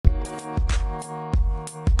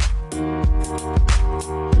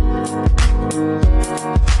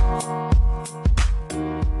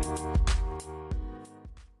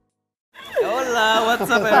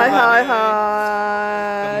WhatsApp ya? Hai.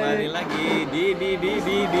 Kembali lagi di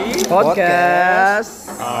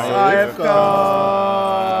podcast AFK.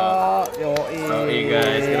 Yoi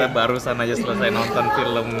guys, kita barusan aja selesai nonton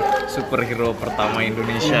film superhero pertama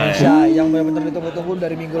Indonesia. yang benar-benar ditunggu-tunggu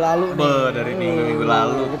dari minggu lalu nih. Dari minggu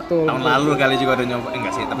lalu. Betul. Tahun lalu kali juga udah nyoba.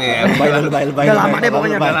 Enggak sih, tapi ya Lebay. Udah lama deh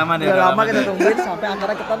pokoknya. Udah lama kita tungguin sampai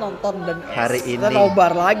akhirnya kita nonton dan Hari kita ini.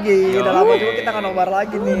 nobar lagi. Udah lama Yoi. juga kita nggak nobar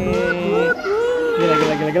lagi nih.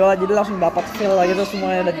 Gila. Jadi langsung dapat feel lagi tuh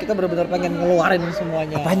semuanya dan kita benar-benar pengen ngeluarin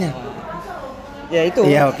semuanya. Apanya? Ya itu.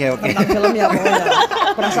 Iya, oke. Tentang filmnya pokoknya.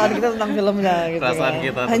 Perasaan kita tentang filmnya gitu. Perasaan kan.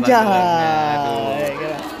 kita tentang Anjay. filmnya, aduh.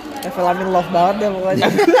 Gila. Film love banget ya pokoknya.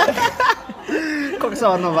 Kok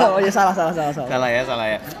kesono, Pak? Oh iya salah. Salah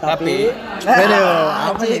ya. Tapi Apa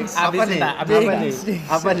nih? Abis Apa nih? kita, Apa nih?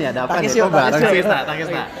 Apa nih? Ada apa nih? Takis yuk, Kok bareng takis sih? yuk. Takis.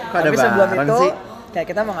 Kok ada Tapi sebelum bareng itu sih? kayak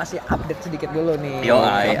kita mau ngasih update sedikit dulu nih. Yo,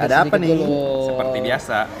 Update ada apa sedikit nih? dulu. Seperti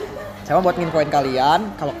biasa. Sama buat nginfoin kalian,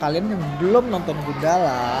 kalau kalian yang belum nonton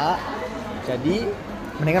Gundala, jadi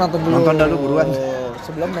mendingan nonton dulu. Nonton dulu buruan.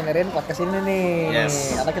 Sebelum dengerin podcast ini nih.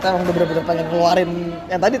 Yes. Karena kita emang udah bener-bener pengen ngeluarin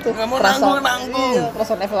yang tadi tuh. Nggak mau perasaan- nanggung. Iya,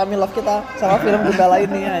 perasaan Evelami Love kita sama film Gundala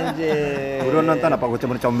ini anjir. Buruan nonton apa? Gue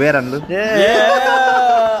cuma comberan lu.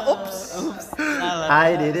 Yeah. Ups.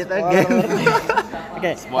 I did it again.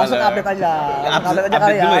 Oke, Spoiler. langsung update aja. Update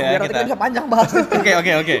kali ya, dulu ya biar nanti kita. kita bisa panjang bahas. Oke.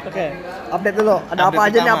 Oke, update dulu. Ada Update apa aja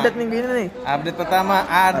nih pertama. update minggu ini nih? Update pertama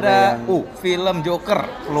ada Ada yang- film Joker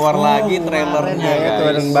keluar lagi trailernya Ya, itu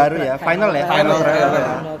guys. yang baru ya. Final ya. Final trailer.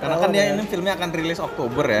 Final Karena kan dia trailer. ini filmnya akan rilis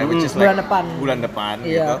Oktober ya, which is Bulan like depan. Bulan depan Iya.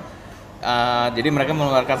 gitu. Jadi mereka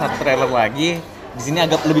mengeluarkan satu trailer lagi. Di sini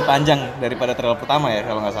agak lebih panjang daripada trailer pertama ya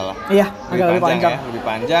kalau nggak salah. Iya, agak lebih panjang. Ya, lebih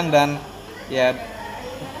panjang dan ya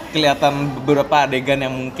kelihatan beberapa adegan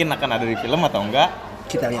yang mungkin akan ada di film atau enggak.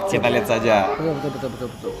 Kita lihat. Kita lihat saja.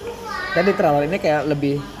 Betul. Dan di trailer ini kayak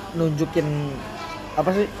lebih nunjukin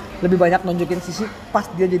apa sih? Lebih banyak nunjukin sisi pas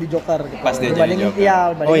dia jadi Joker gitu. Pas dia jadi Dibanding- Joker. Iya,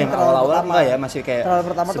 Oh, dibanding yang trailer awal-awal pertama. enggak ya? Masih kayak Trailer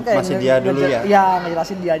pertama tuh kayak masih dia dulu ya. Iya,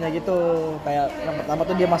 ngejelasin dianya gitu. Kayak yang pertama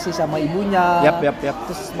tuh dia masih sama ibunya. Yap.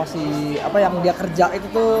 Terus masih apa yang dia kerja itu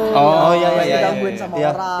tuh. Oh, yang iya. digangguin sama Iya,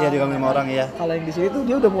 orang. iya digangguin sama orang ya. Kalau yang di sini tuh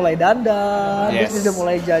dia udah mulai dandan, Yes. terus dia udah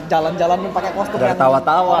mulai jalan-jalan pakai kostum Udah yang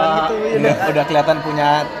tawa-tawa. orang gitu. Udah kelihatan punya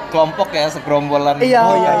kelompok ya, segerombolan. Iya,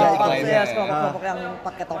 Joker iya, lainnya. kelompok yang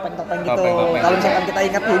pakai topeng-topeng gitu. Topeng-topeng. Kalau misalkan kita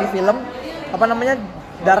ingat di film apa namanya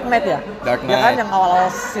Dark Knight ya? Dark Ya kan Knight. yang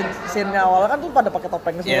awal scene awal kan tuh pada pakai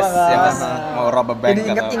topeng semua Yes, kan. yang pas mau rob a bank Jadi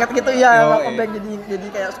atau- ingat gitu ya, Yoi. rob a bank jadi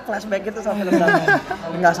kayak flashback gitu sama film Dark Knight.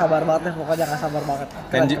 Nggak sabar banget deh, pokoknya nggak sabar banget.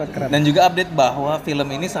 Keren. Dan juga update bahwa film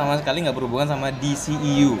ini sama sekali nggak berhubungan sama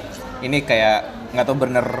DCEU. Ini kayak nggak tahu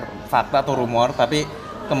bener fakta atau rumor, tapi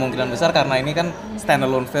kemungkinan besar karena ini kan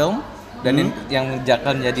standalone film dan ini yang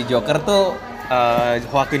akan jadi Joker tuh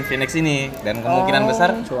Joaquin Phoenix ini dan kemungkinan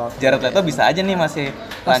besar Jared Leto bisa aja nih masih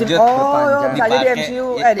lanjut berpanjang. Bisa aja di dipakai. MCU,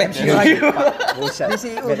 di MCU lagi. Buset.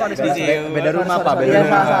 DCU, Beda- sorry. DCU. Beda rumah, Pak. Sorry, Beda iya,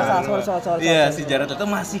 rumah. sorry. Iya, si Jared Leto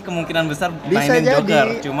masih kemungkinan besar Bisa mainin jadi. Joker.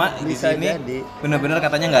 Cuma di Bisa sini jadi. bener-bener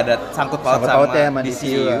katanya nggak ada sangkut paut Sangkut sama pautnya sama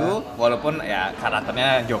DCU, DCU, walaupun ya karakternya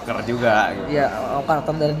Joker juga. Gitu. Iya,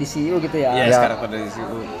 karakter dari DCU gitu ya. Yes, Ya. karakter dari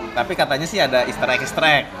DCU. Tapi katanya sih ada Easter egg.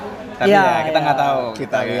 Tapi Iya, ya kita iya. nggak tahu.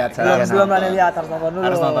 Kita lihat Kita saja. Belum ada lihat, harus nonton dulu.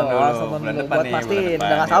 Harus nonton dulu. Bulan depan buat nih, pastiin. bulan depan.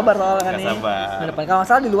 Udah nggak sabar soalnya kan Nggak nih. sabar. Bulan depan. Kalau nggak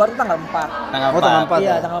salah di luar tuh tanggal 4. Tanggal Oh, tanggal 4. 4.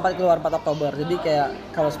 Iya, tanggal 4 keluar 4 Oktober. Jadi kayak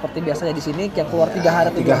kalau seperti biasanya di sini kayak keluar 3 hari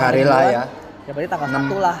atau 3 hari lah duluan, ya. Ya berarti tanggal 6.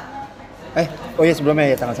 1 lah. Oh iya sebelumnya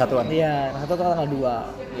ya tanggal 1-an. Iya, tanggal 1 atau tanggal 2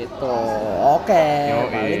 gitu. Oke.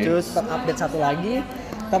 Oke. Paling Terus untuk update satu lagi,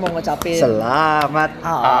 kita mau ngucapin selamat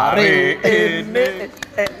hari ini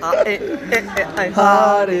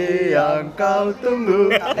hari yang kau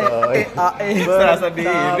tunggu. Serasa di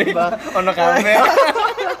ini. Ono kafe.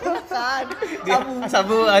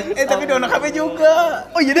 Sabu. Tapi di Ono kafe juga.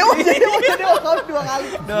 Oh iya dia mau jadi mau 2 kali.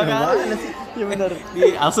 Dua kali. Iya benar. Di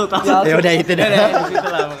Alsut. Ya udah itu dah. Ya, di situ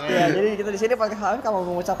lah pokoknya. Ya, jadi kita di sini pakai kalian kamu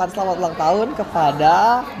mengucapkan selamat ulang tahun kepada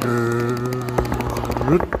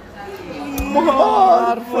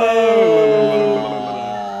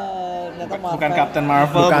Ternyata Marvel. Bukan Captain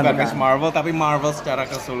Marvel, Bukan, bukan bukan. Miss Marvel, tapi Marvel secara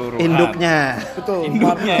keseluruhan. Induknya. Betul.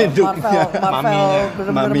 Induknya. Marvel, Maminya.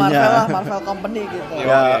 bener-bener Maminya. Marvel lah, Marvel Company gitu. Iya.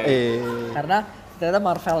 Ya, Oke. Karena ternyata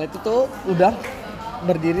Marvel itu tuh udah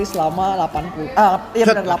berdiri selama 80 iya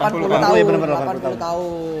benar 80 tahun. tahun. Iya, bener, 80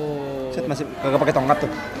 tahun. Set masih kagak pakai tongkat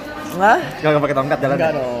tuh. Nah, Kagak pakai tongkat jalan.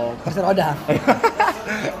 enggak dong. Kursi roda.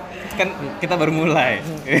 Kan kita baru mulai.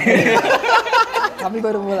 Kami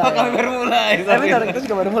baru mulai. Oh, kami baru mulai. Tapi benar, kita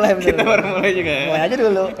juga baru mulai benar. Kita baru mulai juga ya. Mulai aja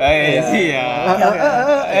dulu. Siap.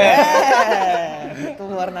 Itu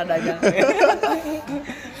keluar nadanya.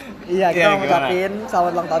 Iya, kita Iya, mau ngucapin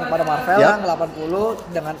selamat ulang tahun kepada Marvel Ya. yang 80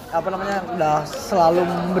 dengan apa namanya udah selalu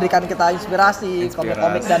memberikan kita inspirasi,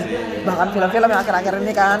 komik-komik dan bahkan film-film yang akhir-akhir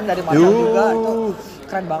ini kan dari Marvel juga itu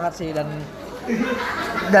keren banget sih dan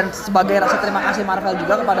sebagai rasa terima kasih Marvel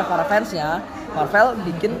juga kepada para fansnya, Marvel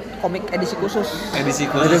bikin komik edisi khusus. Edisi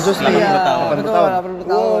khusus 80 Iya, tahun. betul, 80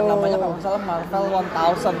 tahun. Namanya kalau nggak salah Marvel 1000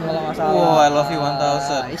 kalau nggak salah. Wow, I love you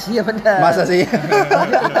 1000. Iya benar. Masa sih?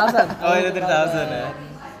 3000. Oh, itu 3000 ya.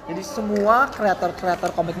 Jadi semua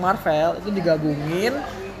kreator-kreator komik Marvel itu digabungin,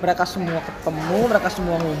 mereka semua ketemu, mereka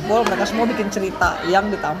semua ngumpul, mereka semua bikin cerita yang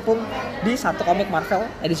ditampung di satu komik Marvel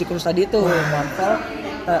edisi khusus tadi itu, Marvel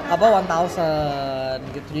 1000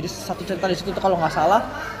 gitu. Jadi satu cerita di situ tuh kalau nggak salah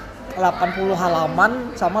 80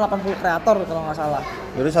 halaman sama 80 kreator kalau nggak salah.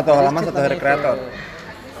 Jadi satu halaman satu hari Ceritanya kreator. itu.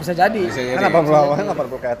 Bisa jadi. Bisa jadi. Kan 80 halaman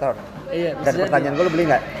 80 kreator. Iya, bisa Dan jadi. pertanyaan gue, lu beli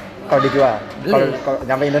nggak? Kalau dijual? Beli. Kalau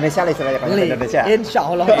nyampe Indonesia lah istilahnya, kalau nyampe Beli. Indonesia. Insya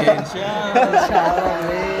Allah.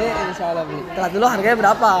 Insya Allah beli. Telat dulu harganya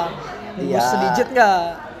berapa? Iya. Sedikit nggak?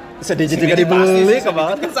 Sedikit juga dibeli ke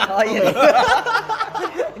bawah. Oh iya.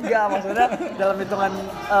 Enggak, maksudnya dalam hitungan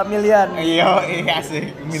milian. Iya sih,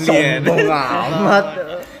 million. Sombong amat.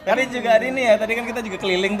 Tapi juga ada ini ya, tadi kan kita juga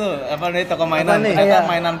keliling tuh, apa dari toko mainan. Apa nih? Ternyata Iya.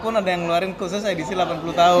 mainan pun ada yang ngeluarin khusus edisi 80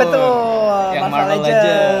 tahun. Betul, Yang Marvel Marvel Legends.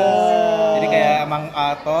 Legends. Jadi kayak emang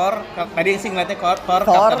Thor, tadi sih ngeliatnya Thor,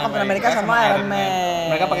 Captain America sama Iron Man.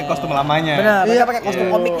 Mereka pakai kostum lamanya. Benar, mereka Iya, pakai kostum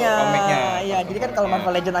iya. komiknya. Komiknya. Iya, jadi kan kalau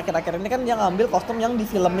Marvel Legends akhir-akhir ini kan dia ngambil kostum yang di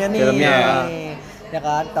filmnya nih. Filmnya. Ya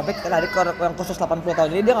kan, tapi tadi kalau yang khusus 80 tahun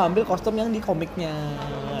ini dia ngambil kostum yang di komiknya.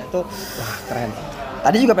 Itu Wah, keren.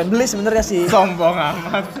 tadi juga pengen beli sebenarnya sih. Sombong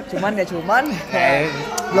amat. Cuman Eh,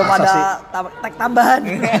 belum masa ada sih? tag tambahan.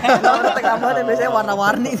 Belum ada tag tambahan yang biasanya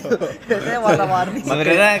warna-warni tuh. Biasanya warna-warni.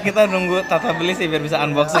 Sebenarnya kita nunggu Tata beli sih biar bisa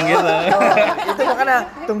unboxing gitu. Oh, itu makanya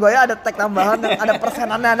tunggu aja ada tag tambahan yang ada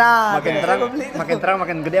persenannya nah. Makin Tuh, terang, gua beli tuh. makin terang,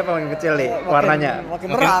 makin gede apa makin kecil nih Makin- warnanya? Makin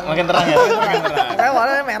terang. Makin terang ya. Makin terang. Kayak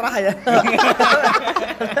warnanya merah ya.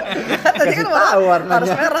 Tadi kan Kasih tahu warnanya.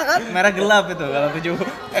 harus merah kan? Merah gelap itu kalau 7.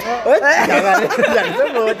 Jangan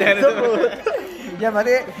sebut, jangan sebut. Ya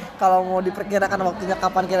berarti kalau mau diperkirakan waktunya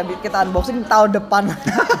kapan kita unboxing tahun depan.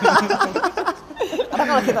 Karena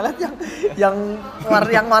kalau kita lihat yang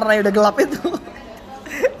warnanya udah gelap itu,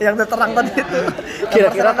 yang udah terang tadi itu,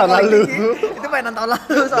 Kira-kira yang tahun paling lalu. tinggi, itu mainan tahun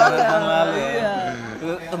lalu soalnya. Tahun lalu ya. Iya.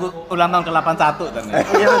 Tunggu ulang tahun ke-81 kan.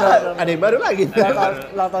 Iya benar. Ada yang baru lagi.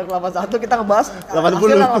 Ulang tahun ke-81 kita ngebahas 80.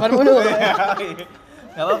 hasil 80.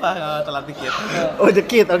 Gak apa-apa, gak telat dikit. Oh,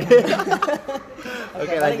 dikit, oke.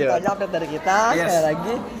 Oke, Kali lanjut. itu aja update dari kita. Yes. Sekali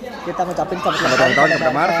lagi kita ngucapin selamat Selamat ulang tahun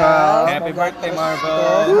kepada Marvel. Happy birthday, Marvel.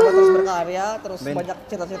 Semoga terus berkarya, terus Amin. banyak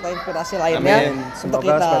cerita-cerita inspirasi lainnya Amin. untuk Semoga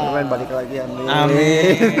kita. Spider-Man balik lagi, amin.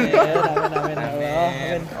 Amin. Amin.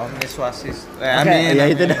 Amin. Omnis swasis. Oke. Amin. Iya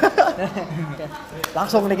itu dah. Oke.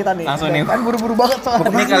 Langsung nih kita nih. Langsung nih. Kan buru-buru banget soalnya.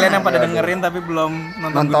 Ini kalian yang pada dengerin tapi belum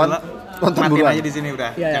nonton Nonton. Gundala, Nonton matiin buruan. aja di sini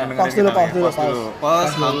udah. Iya, Jangan pause dengerin dulu, kita pause dulu, lagi.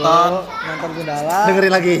 Pause, nonton. Nonton Gundala.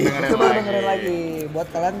 Dengerin lagi. Coba dengerin lagi buat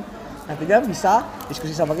kalian nantinya bisa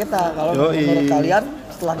diskusi sama kita. Kalau Yoi. menurut kalian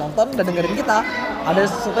setelah nonton dan dengerin kita ada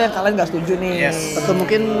sesuatu yang kalian nggak setuju nih. Yes. Atau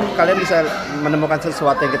mungkin kalian bisa menemukan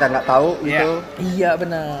sesuatu yang kita nggak tahu gitu. Iya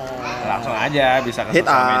benar. Langsung aja bisa ke Hit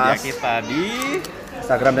sosial media us. kita di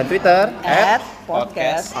Instagram dan Twitter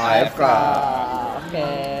Podcast AFK. Oke.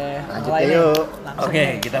 Lanjut Mulai ya, nih. yuk. Langsung Oke,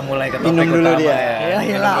 nih. kita mulai ke Minum topik dulu utama dia. ya. Ya, Minum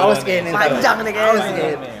hilang. dulu Haus nih. kayak ini. Panjang nih kayaknya. Haus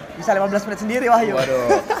kayak ini. Bisa 15 menit sendiri Wahyu. Waduh.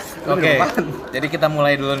 Oke, jadi kita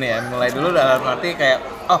mulai dulu nih ya. Mulai dulu dalam arti kayak,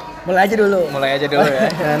 oh Mulai aja dulu. mulai aja dulu ya.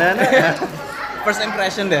 Nah. First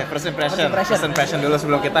impression deh, first impression. First impression. First impression dulu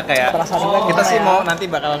sebelum kita kayak Perasaan kita kita gimana sih ya? mau nanti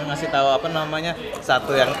bakal ngasih tahu apa namanya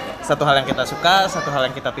satu hal yang kita suka, satu hal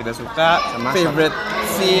yang kita tidak suka, Sama. favorite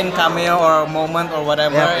scene, cameo or moment or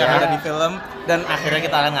whatever Yap, yang ya. ada di film dan akhirnya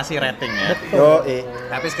kita akan ngasih rating ya. Yo,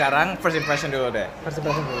 Tapi sekarang first impression dulu deh. First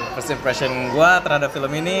impression dulu. First impression gua terhadap film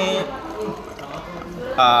ini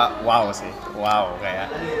wow sih. Wow kayak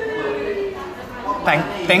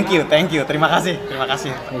thank you, terima kasih.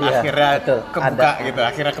 Iya, Akhirnya betul. kebuka Ada. gitu,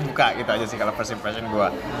 akhirnya kebuka gitu aja sih kalau first impression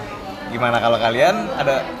gua. Gimana kalau kalian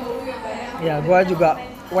ada Ya, gua juga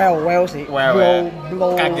wow sih. Wow,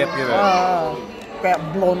 blow kaget gitu. Kayak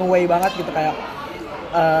blown away banget gitu kayak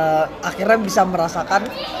akhirnya bisa merasakan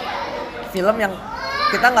film yang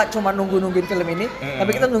kita nggak cuma nungguin film ini,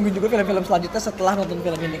 tapi kita nungguin juga film-film selanjutnya setelah nonton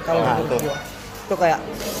film ini. Kalau Nah, menurut tuh. gua itu kayak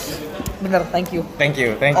bener thank you thank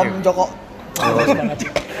you. Om Joko. Bagus banget.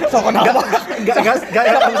 So kenapa? Enggak,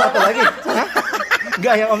 kamu satu lagi.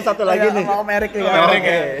 Enggak, yang Om satu lagi nih. Sama Om Erik juga. Om Erik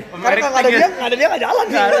ya. Om Karena Erik kalau nggak ada dia nggak jalan.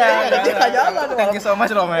 Nggak ada. Dia nggak jalan. Thank you so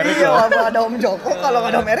much loh Om Erik. Iya, kalau ada Om Joko, kalau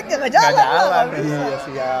nggak ada Om Erik ya nggak jalan. Nggak jalan. Nggak bisa. Iya,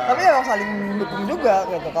 siap. Tapi emang saling dukung juga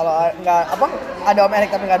gitu. Kalau nggak ada Om Erik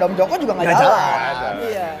tapi nggak ada Om Joko juga nggak Nggak jalan. jalan.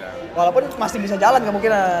 Iya. Walaupun masih bisa jalan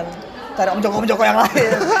kemungkinan. Cari Om Joko yang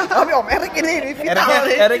lain. Tapi Om Erik ini vital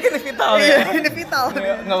nih. Erik ini vital Iya, ya. ini vital.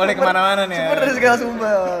 Nggak boleh kemana-mana nih ya. Sumber dari segala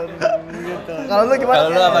sumber. Gitu. Kalau lu gimana?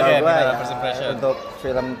 Kalau lu apa Kalau kayak gua ya, first impression? untuk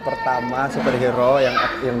film pertama superhero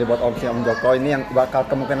yang dibuat Om Joko ini yang bakal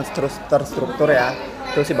kemungkinan terus terstruktur ya,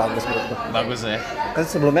 itu sih bagus menurutku. Bagus ya. Kan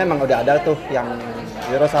sebelumnya emang udah ada tuh yang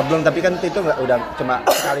Wiro Sableng, tapi kan itu nggak, udah cuma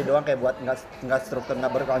sekali doang kayak buat nggak struktur,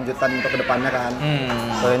 nggak berkelanjutan untuk kedepannya kan.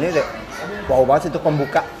 Kalau ini deh, wow banget itu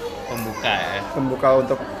pembuka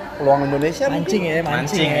untuk peluang Indonesia. Mancing ya,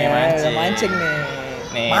 Mancing nih. Mancing nih.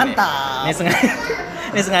 Nih, Mantap.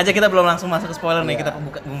 Ini sengaja kita belum langsung masuk ke spoiler nih, kita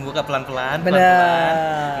membuka pelan-pelan.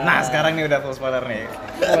 Benar. Nah, sekarang nih udah full spoiler nih.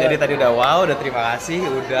 Jadi tadi udah wow, udah terima kasih,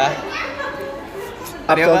 udah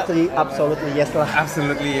Absolutely yes lah.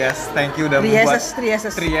 Absolutely yes. Thank you udah 3 membuat yeses, 3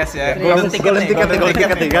 yeses. 3 yes ya. Golden ticket nih.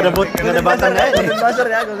 Gak ada button ya. Golden buzzer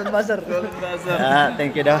ya, golden buzzer. Nah,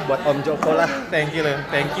 thank you dah buat Om Joko lah. Thank you loh.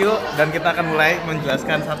 Thank you, dan kita akan mulai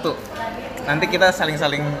menjelaskan satu. Nanti kita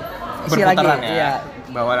saling-saling Isi berputaran lagi, ya. iya.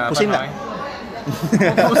 Bahwa apa Pusing nggak?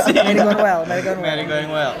 namanya? Pusing. Merry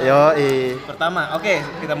going well. Yoi. Pertama, oke,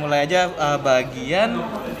 kita mulai aja bagian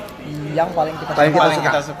Yang paling kita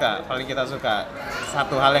paling kita suka.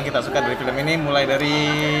 Satu hal yang kita suka dari film ini mulai dari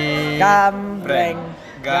Gambreng.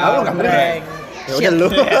 Ya udah lu.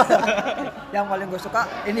 Yang paling gue suka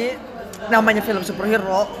ini namanya film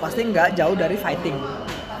superhero pasti nggak jauh dari fighting.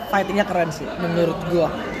 Fightingnya keren sih menurut gue.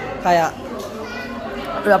 Kayak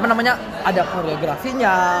apa namanya, ada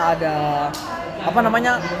koreografinya, ada apa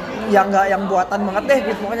namanya yang buatan banget deh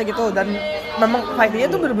gitu, pokoknya gitu. Dan memang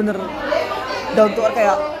fightingnya tuh bener-bener down to earth,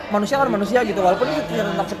 kayak manusia kan manusia gitu, walaupun itu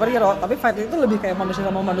tentang superhero tapi fighting itu lebih kayak manusia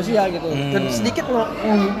sama manusia gitu. Dan sedikit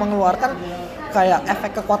mengeluarkan kayak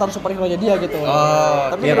efek kekuatan superhero-nya dia gitu.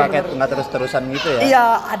 Tapi dia rakyat nggak terus-terusan gitu ya? Iya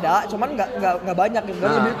ada, cuman nggak banyak gitu.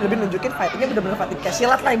 Lebih nunjukin fightingnya bener-bener fighting kayak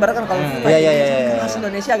silat lah ibaratkan, kalau fighting khas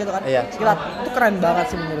Indonesia gitu kan. Iya. Silat itu keren banget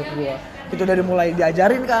sih menurut gua. Itu dari mulai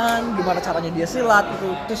diajarin kan gimana caranya dia silat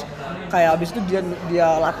gitu, terus kayak abis itu dia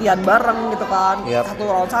latihan bareng gitu kan. Satu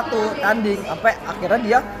lawan satu tanding sampai akhirnya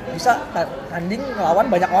dia bisa tanding ngelawan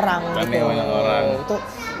banyak orang gitu. Itu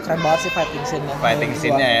keren banget sih fighting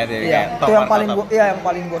scene-nya ya dari itu yang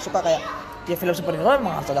paling gue suka. Kayak ya film superhero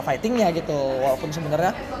emang harus ada fightingnya gitu, walaupun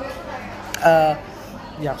sebenarnya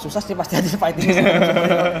ya susah sih pasti ada fighting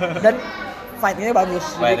dan fightingnya bagus,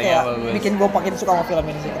 jadi kayak bikin gue makin suka sama film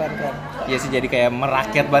ini sih, keren. Iya sih, jadi kayak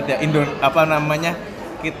merakyat banget ya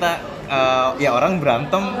kita ya orang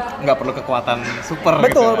berantem nggak perlu kekuatan super.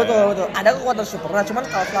 Betul. gitu. Ada kekuatan super, nah cuman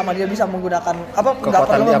kalau selama dia bisa menggunakan nggak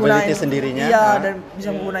kekuatan perlu ability sendirinya. Iya, dan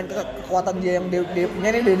bisa menggunakan kekuatan dia yang dia punya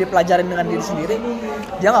ini, dia pelajarin dengan diri sendiri,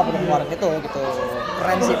 dia nggak perlu keluarin itu gitu.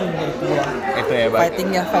 Keren sih menurut gua. Itu ya,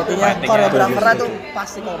 fightingnya koreografernya tuh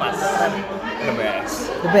pasti keren.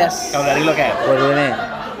 The best. Kalau dari lo kayak?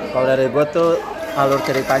 Kalau dari gua tuh alur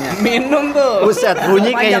ceritanya. Minum tuh. Buset,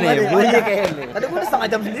 bunyi kayak ini. Tadi gua udah setengah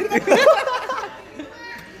jam sendiri.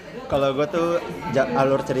 Kalau gue tuh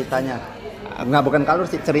alur ceritanya, bukan alur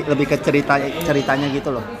sih, lebih ke ceritanya gitu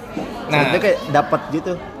loh. Ceritanya kayak dapat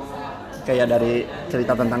gitu, kayak dari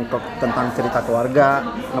cerita tentang cerita keluarga,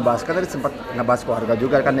 kan tadi sempat ngebahas keluarga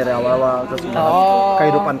juga kan dari awal, terus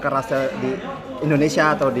kehidupan kerasnya di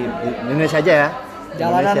Indonesia atau di Indonesia aja ya.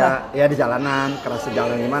 Jalanan ya di jalanan, keras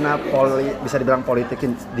jalan gimana, bisa dibilang politik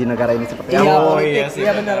di negara ini seperti apa.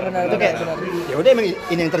 Iya benar. Itu kayak ya udah, emang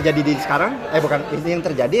ini yang terjadi di sekarang, bukan ini yang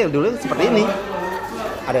terjadi ya dulu seperti ini.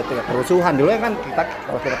 Ada kerusuhan dulu kan,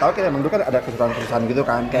 kalau kita tahu kita emang dulu kan ada kerusuhan gitu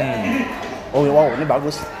kan, kayak wow ini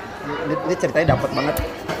bagus. Ini ceritanya dapat banget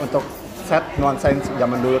untuk set nuansa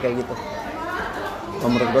zaman dulu kayak gitu.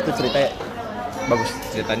 Menurut gua tuh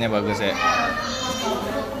ceritanya bagus ya.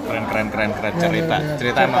 Keren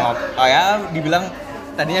cerita emang ya dibilang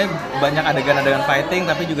tadinya banyak adegan-adegan fighting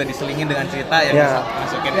tapi juga diselingin dengan cerita yang bisa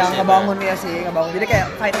masukin yang ngebangun jadi kayak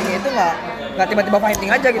fightingnya itu nggak tiba-tiba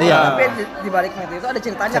fighting aja gitu, tapi di balik fighting itu ada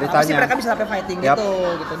ceritanya. Apa sih mereka bisa sampai fighting gitu,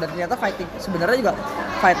 dan ternyata fighting sebenarnya juga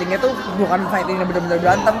fightingnya itu bukan fighting yang benar-benar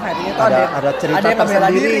berantem, fightingnya itu ada cerita yang membela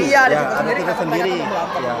diri, ada cerita sendiri,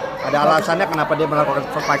 ada alasannya kenapa dia melakukan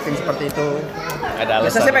fighting seperti itu. Ada alasan.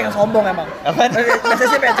 Biasanya sih pengen sombong emang. Biasanya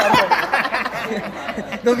sih pengen sombong.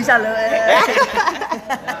 Tuh bisa lo.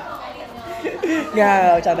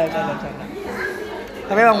 Nggak, bercanda.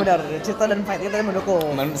 Tapi emang benar, cerita dan fight itu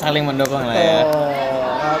mendukung. Saling mendukung lah ya.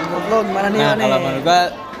 Menurut lo gimana nih? Nah, nih? kalau menurut gua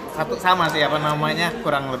satu sama sih apa namanya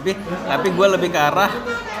kurang lebih, tapi gua lebih ke arah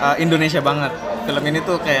Indonesia banget. Film ini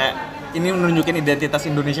tuh kayak ini menunjukin identitas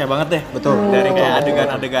Indonesia banget deh. Betul. Dari kayak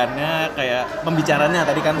adegan-adegannya, kayak pembicaranya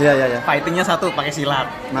tadi kan. Iya. Fightingnya satu pakai silat.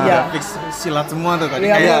 Nah. Iya. Fix silat semua tuh tadi.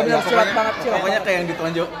 Iya, Kayak bener, silat banget, silat pokoknya banget. kayak yang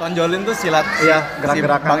ditonjolin tuh silat. Iya, si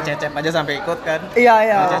gerak-gerakan. Bang Cecep aja sampai ikut kan. Iya,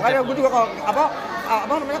 Bang Cecep. makanya gue juga kalau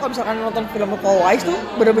apa namanya kalau misalkan nonton film Wise tuh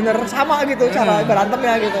bener-bener sama gitu cara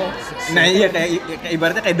berantemnya gitu. Nah iya kayak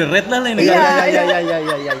ibaratnya kayak The Raid lah ini.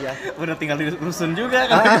 Iya. Udah tinggal di rusun juga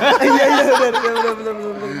kan. Iya bener.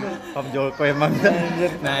 Om Joko emang.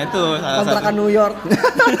 Nah itu salah Kontrakan satu. New York.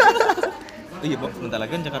 Iya, Bang, bentar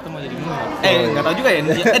lagi kan Jakarta mau jadi New York. Nggak tahu juga ya.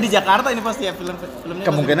 Di Jakarta ini pasti ya filmnya.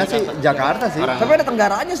 Kemungkinan pasti sih di Jakarta sih. Orang- Tapi ada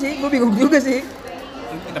tenggaraannya sih, gue bingung juga sih.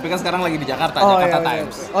 Tapi kan sekarang lagi di Jakarta, Jakarta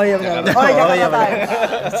Times. Oh iya benar. Jakarta- Oh iya Oh, iya, Jakarta benar.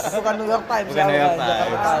 Times. Bukan New York Times. Bukan New York Jakarta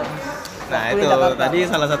Times. Times. Nah Waktu di itu Jakarta. tadi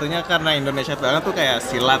salah satunya karena Indonesia banget tuh kayak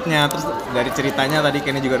silatnya, terus dari ceritanya tadi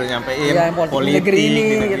Kenny juga udah nyampein Iya, yang politik negeri ini di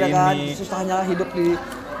gitu negeri kan. ini. Susahnya hidup di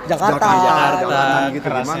Jakarta. Jakarta. Jakarta, Jalanan gitu,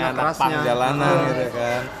 kerasnya gimana anak kerasnya. pang jalanan gitu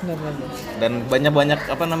kan. Benar. Dan banyak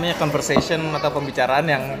apa namanya conversation atau pembicaraan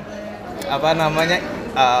yang apa namanya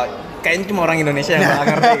kayaknya cuma orang Indonesia yang bakal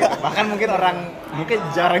ngerti gitu. Bahkan mungkin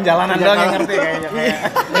jarang jalanan doang yang ngerti kayaknya.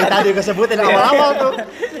 Yang tadi gue sebutin awal-awal tuh.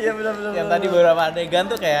 Iya benar. Yang tadi beberapa adegan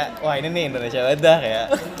tuh kayak wah ini nih Indonesia banget dah, kayak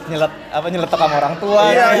nyeletuk sama orang tua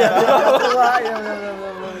Iya gitu. iya. Tua iya benar.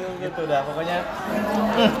 Gitu dah pokoknya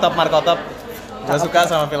top Marco top. Gue suka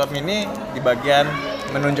sama film ini di bagian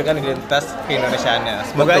menunjukkan identitas keindonesiaannya.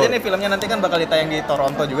 Semoga Betul. aja nih filmnya nanti kan bakal ditayang di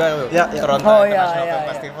Toronto juga. Ya, ya. Toronto Oh, iya, International iya, Film iya.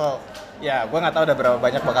 Festival. Ya, gue nggak tahu udah berapa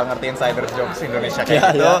banyak bakal ngerti insider jokes Indonesia kayak Ya,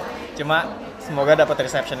 gitu. ya. Cuma semoga dapat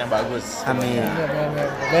reception yang bagus. Amin.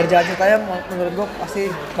 Dari jalan ceritanya menurut gue pasti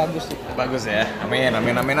bagus sih. Bagus ya. Amin.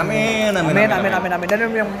 Amin.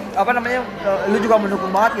 Dan yang apa namanya lu juga mendukung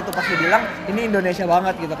banget gitu pas dia bilang ini Indonesia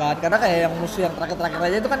banget gitu kan. Karena kayak yang musuh yang terakhir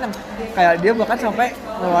aja itu kan yang kayak dia bahkan sampai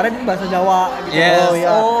ngeluarin bahasa Jawa gitu. Yes.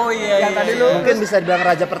 Oh iya. Yang tadi lu Mungkin bisa dibilang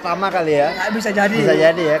raja pertama kali ya. nggak bisa jadi. Bisa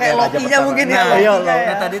jadi ya, Kayak kayak raja Loki-nya pertama. mungkin ya. Nah, Loki-nya iya, ya.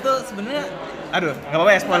 Nah tadi tuh sebenarnya aduh, nggak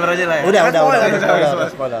apa-apa ya, spoiler aja lah ya. Udah. Spoiler.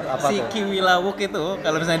 Spoiler. Apa Si tuh? Kiwi Lawuk itu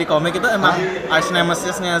kalau misalnya di komik itu emang arch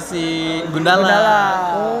nemesis-nya si Gundala. Gundala.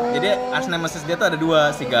 Jadi arch nemesis dia tuh ada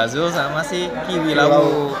dua, si Gazul sama si Kiwi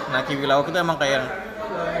Lawuk. Nah Kiwi Lawuk itu emang kayak yang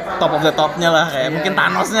top of the top-nya lah, kayak mungkin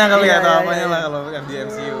Thanos-nya kali ya atau apanya lah kalau yang di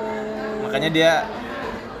MCU. Makanya dia,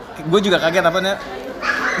 gue juga kaget apanya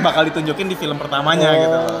bakal ditunjukin di film pertamanya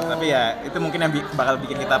gitu loh. Tapi ya itu mungkin yang bakal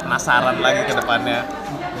bikin kita penasaran lagi ke depannya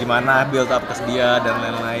gimana build up ke dia dan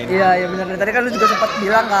lain-lain. Iya benar. Tadi kan lu juga sempat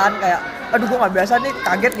bilang kan kayak aduh gua nggak biasa nih,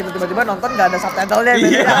 kaget gitu tiba-tiba nonton nggak ada subtitlenya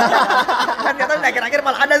gitu. Iya. Kan kita akhir-akhir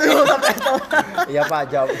malah ada tuh subtitle. Iya Pak,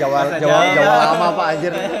 Jawa Jawa. lama Pak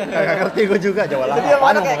anjir. Kagak ngerti gue juga Jawa lama. Jadi Apaan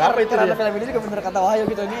emang kayak ngomong apa itu karena dia? film ini juga bener kata Wahyu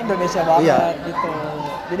gitu, ini Indonesia banget Iya. gitu.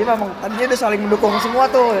 Jadi memang tadinya udah saling mendukung semua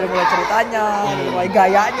tuh, dari mulai ceritanya, dari mulai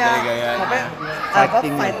gayanya, Dari gayanya. sampai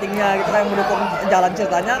Fightingnya. fightingnya gitu kan, yang mendukung jalan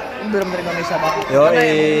ceritanya bener-bener Indonesia banget. Yoi. Karena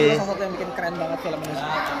yang itu salah satu yang bikin keren banget film Indonesia.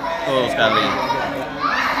 Betul sekali.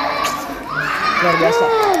 Luar biasa.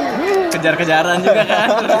 Kejar-kejaran juga kan.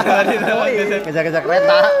 Tadi tuh. Kejar-kejar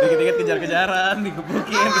kereta, Dikit-dikit kejar-kejaran,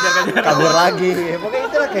 digebukin, kejar-kejaran. kabur lagi. Pokoknya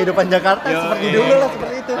itulah kehidupan Jakarta Yoi. seperti dulu lah,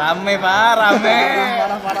 seperti itu. Rame Pak, rame.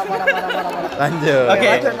 Parah. Lanjut. Oke,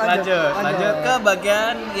 lanjut. lanjut ke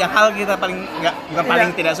bagian yang hal kita paling bukan paling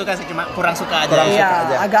Iya. tidak suka sih, cuma kurang suka aja. Kurang Iya, suka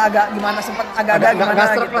aja. agak-agak gimana sempet agak-agak Nggak gimana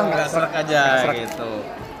serak gitu. lah, Nggak serak aja gitu.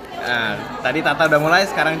 Nah, tadi Tata udah mulai,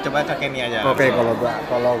 sekarang coba ke Kenny aja. Oke,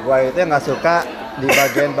 kalau gua itu yang nggak suka di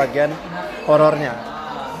bagian-bagian horornya.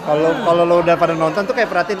 Kalau lo udah pada nonton tuh kayak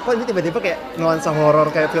perhatiin, kok ini tiba-tiba kayak nuansa horor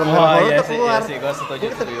kayak film Oh horor iya tuh sih, keluar. iya sih, gue setuju.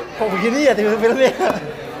 Kok begini ya tiba-tiba filmnya?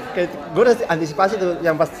 Kayak gue udah antisipasi tuh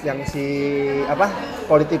yang pas yang si apa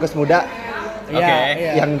politikus muda Iya, Oke.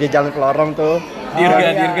 iya. yang dia jalan ke lorong tuh. Dirga,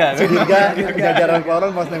 iya. Dirga. Si Dirga dia jalan ke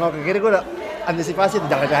lorong pas nengok ke kiri gue udah antisipasi tuh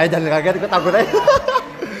jangan kaget gue takut aja.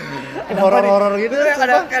 Horor-horor gitu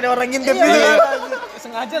Ada orang ngintip Iya. gitu.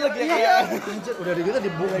 Sengaja lagi ya, Iya, kayak. anjir, udah gitu di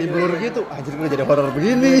blur gitu. Anjir gue jadi horor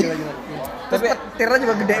begini. Terus petirnya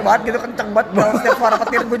juga gede banget gitu, kenceng banget. Kalau setiap suara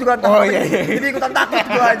petir gue juga takut. Oh, iya. Jadi ikutan takut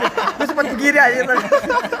gue aja. Gue sempat begini aja tadi.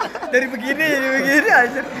 Dari begini jadi begini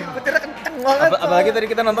aja. Petirnya kenceng banget. Apalagi tadi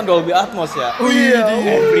kita nonton Dolby Atmos ya. Iya.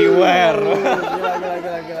 Everywhere.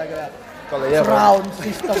 Gila. Kalau ya Surround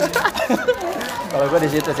system. kalau gue di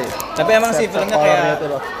situ sih. Tapi emang sih filmnya Horornya kayak itu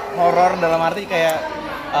loh. horor dalam arti kayak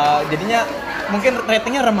jadinya mungkin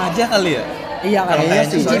ratingnya remaja kali ya. Iya Kalau Kayaknya kayak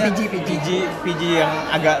sih. soalnya PG. PG yang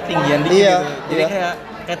agak tinggian dikit Iya, gitu. Jadi iya.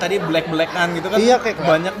 kayak tadi black-blackan gitu kan. Iya, kayak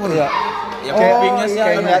banyak pun. Iya. yang Kayak kupingnya sih kayak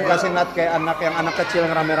iya. ngeliat kayak anak kecil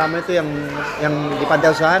yang rame-rame itu yang di pantai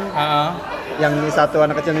asuhan, Heeh. yang satu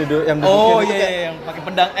anak kecil yang Oh dudukin itu iya, kayak, iya, yang pakai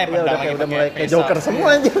pedang, iya, pedang udah lagi, kayak udah pakai mulai kayak pisau. Joker semua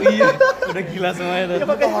aja. Iya, udah gila semua itu. Itu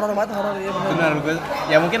horor banget, horor ya bener. Benar, gue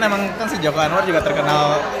ya mungkin emang kan si Joko Anwar juga terkenal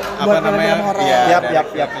apa Buat namanya film-film horor. ya Yap, dari yap,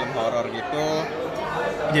 yap. film horor gitu,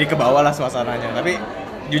 jadi ke bawah lah suasananya. Tapi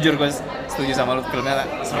jujur gue setuju sama lu, filmnya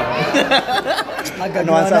serem. Agak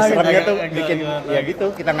Nuansa gimana seremnya gitu. tuh Agak bikin gimana. ya gitu,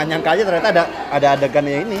 kita nggak nyangka aja ternyata ada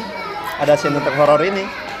adegannya ini, ada scene untuk horor ini.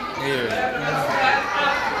 Iya.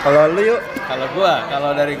 Kalau lu yuk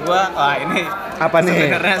Kalau dari gua, wah ini Apa nih?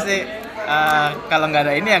 sebenarnya sih kalau nggak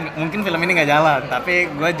ada ini ya mungkin film ini nggak jalan. Tapi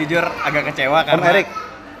gue jujur agak kecewa karena Erik?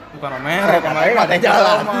 bukan Om Erik, Om Erik nggak ada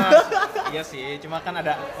jalan. Iya sih, cuma kan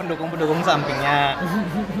ada pendukung-pendukung sampingnya.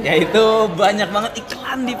 Yaitu banyak banget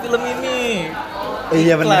iklan di film ini.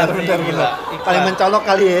 Iya benar Iklan, benar gila, benar. iklan. Paling mencolok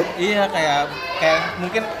kali ya. Iya kayak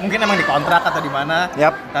mungkin emang dikontrak atau di mana.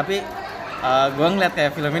 Yap. Tapi gue ngeliat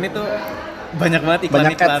kayak film ini tuh banyak banget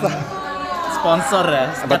Banyak iklan-iklan ads lah. sponsor ya,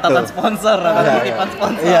 Betul. catatan sponsor atau Iya, titipan iya.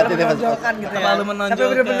 sponsor. Iya, Terlalu titipan menonjolkan gitu ya. Terlalu menonjolkan.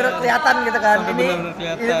 Tapi bener-bener kelihatan gitu kan. Sampai Ini bener-bener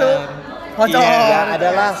kelihatan. ini tuh bocor. Iya. Ya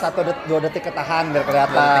adalah 2 detik ketahan biar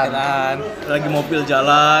kelihatan. Iklan, lagi mobil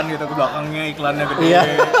jalan gitu ke belakangnya iklannya gede. Iya.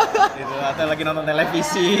 Gitu. Atau lagi nonton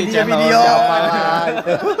televisi, Video-video. Siapa?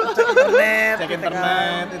 Cek internet. cek gitu kan.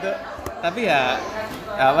 internet itu. Tapi ya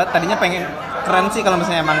apa tadinya pengen keren sih kalau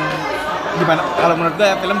misalnya emang di mana, kalau menurut gue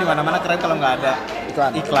ya film di mana-mana keren kalau nggak ada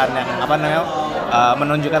Iklan. yang apa namanya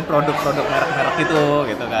menunjukkan produk-produk merek-merek itu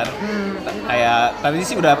gitu kan. Kayak tadi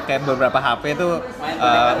sih udah kayak beberapa HP tuh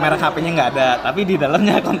merek HP-nya nggak ada, tapi di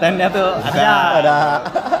dalamnya kontennya tuh Ada.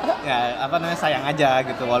 ya apa namanya sayang aja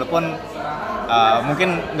gitu, walaupun mungkin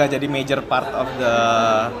nggak jadi major part of the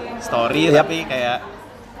story. Yap. Tapi kayak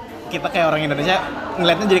kita kayak orang Indonesia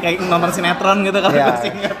ngeliatnya jadi kayak nonton sinetron gitu kalau Iya. gue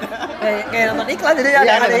sih ngeliatnya. Kayak nonton iklan jadi Iya, ada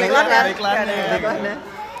nonton iklan iklan, ya. ada iklannya. Ada iklannya.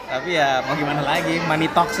 Tapi ya mau gimana lagi, money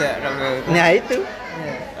talks ya kalau itu. Nah itu.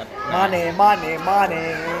 Money.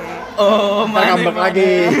 Oh, Terkambek money.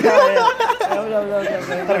 lagi. Ya udah.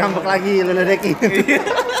 Terkambek lagi Lelodeki.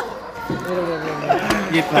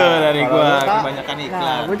 Gitu Nah, dari kalau gua lu, Kak? kebanyakan Nah,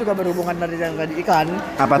 iklan. gue juga berhubungan dari yang tadi iklan.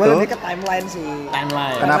 Apa Gue tuh? lebih ke timeline sih.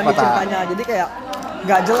 Timeline. Kenapa, Timeline di Tak? ceritanya. Jadi kayak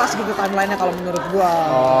nggak jelas gitu timelinenya kalau menurut gua.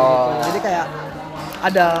 Oh. Gitu. Jadi kayak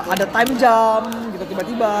ada time jump gitu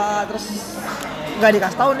tiba-tiba terus nggak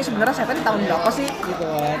dikasih tahu nih sebenarnya saya di tahun berapa sih gitu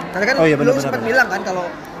kan. Karena kan Oh iya, lu benar-benar. sempat bilang kan kalau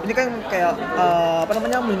ini kan kayak apa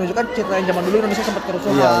namanya menunjukkan cerita yang zaman dulu Indonesia sempat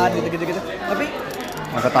kerusuhan Iya, iya. gitu. Tapi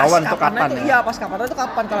Nggak ketahuan pas tuh kapannya kapan itu, ya. iya pas kapan itu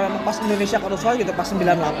kapan kalau memang pas Indonesia kerusuhan gitu pas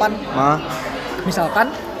 98 Mah, misalkan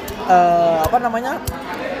apa namanya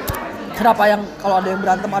kenapa yang kalau ada yang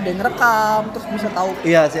berantem ada yang ngerekam terus bisa tahu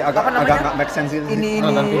iya sih agak apa namanya? nggak make sense gitu. ini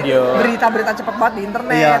Nonton video. berita-berita cepat banget di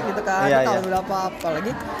internet Iya, gitu kan iya, tahun iya. berapa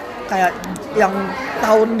apalagi kayak yang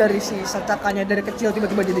tahun dari si Sacakanya dari kecil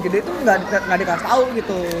tiba-tiba jadi gede itu nggak dikasih tahu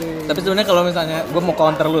gitu. Tapi sebenarnya kalau misalnya gue mau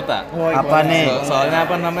counter lu tak. Woi, Apa boleh. nih? Soalnya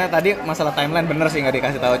apa namanya tadi masalah timeline bener sih nggak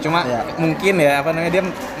dikasih tahu. Cuma Iya. mungkin ya apa namanya dia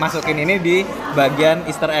masukin ini di bagian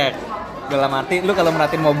Easter egg. Dalam arti lu kalau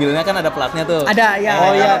merhatiin mobilnya kan ada platnya tuh. Ada ya.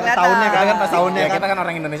 Oh iya, kelihatan. tahunnya Kita kan pasti Tahunnya ya, kan. kita kan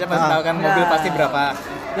orang Indonesia pasti Ah. tahu kan mobil Ya. pasti berapa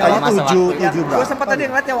Ya, Kayaknya masa 7, waktu. Ya, 7 berapa? gue sempat tadi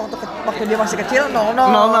ngeliatnya waktu dia masih kecil 00.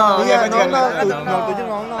 00. Iya, gua juga 00 ngeliat. 07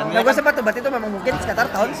 00. Nah, gue sempat tuh berarti itu memang mungkin sekitar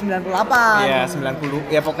tahun 98. Iya 90.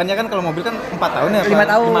 Ya pokoknya kan kalau mobil kan 4 tahun ya. 5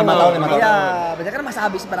 tahun. 5 tahun. 5 tahun. Iya, berarti kan masa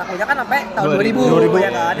habis berlakunya kan sampai tahun 2000. 2000, ya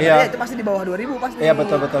kan. Iya. Jadi itu pasti di bawah 2000 pasti. Iya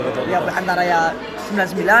betul betul betul. Ya antara ya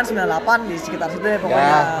 99, 98 di sekitar situ ya pokoknya.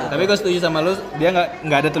 Ya, Tapi gue setuju sama lu, dia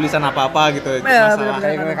nggak ada tulisan apa-apa gitu. Iya, Masalah bener-bener.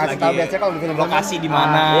 Kayak kasih tahu biasanya kalau di film lokasi di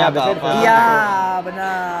mana Iya, atau biasanya di apa. film. Iya,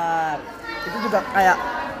 benar. Itu juga kayak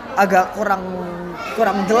agak kurang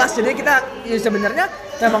jelas jadi kita ya sebenarnya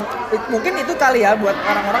memang mungkin itu kali ya buat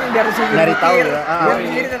orang-orang biar Dari tahu ya, biar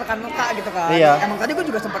jadi terkan-terka gitu kan. Iya. Emang tadi gue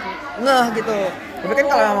juga sempat ngeh gitu. Tapi kan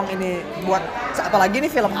kalau memang ini buat apalagi ini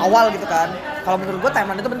film awal gitu kan. Kalau menurut gue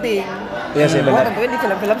timeline itu penting. Iya sih, Gua benar. tentuin di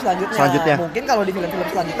film-film selanjutnya. Mungkin kalau di film-film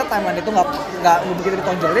selanjutnya timeline itu nggak begitu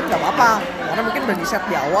ditonjolin nggak apa-apa. Karena mungkin udah di set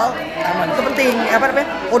di awal timeline itu penting. Apa namanya?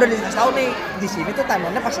 Oh, udah dikasih tahu nih di sini tuh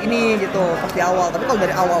timeline-nya pas ini gitu, pas di awal. Tapi kalau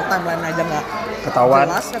dari awal timeline aja nggak Ketahuan.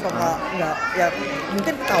 jelas atau nggak ya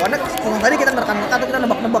mungkin ketahuannya kalau tadi kita nerkan-nerkan atau kita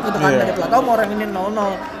nebak-nebak gitu kan Iya. dari plat nomor yang ini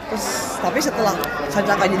 00. Terus tapi setelah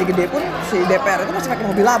Sancaka jadi gede pun si DPR itu masih pakai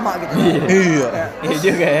mobil lama gitu. Iya. Ya, Iya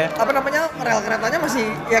juga ya. apa namanya rel keretanya masih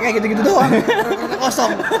ya kayak gitu-gitu doang, kereta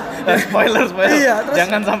kosong. Spoiler. Iya, terus-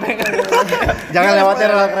 Jangan sampai Jangan lewatin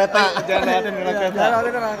rel kereta. jangan lewatin rel Iya, kereta. jangan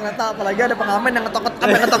lewatin rel kereta, apalagi ada pengamen yang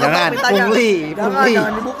ngetok-ngetok Jangan, mintanya. pungli, Jangan, pungli.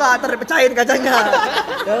 jangan dibuka, ntar dipecahin kacanya.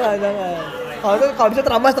 Jangan. kalau bisa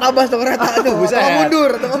terabas tuh kereta tuh. Buset.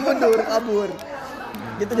 Atau mundur, kabur.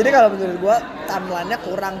 Gitu. Jadi kalau menurut gua timeline-nya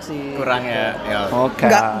kurang sih. Kurang ya. Oke.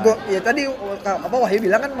 Enggak, gua ya tadi Wahyu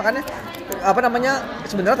bilang kan makanya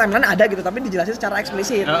sebenarnya timeline ada gitu tapi dijelasin secara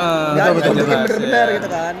eksplisit. Enggak betul, ditunjukin jelas, bener-bener ya. gitu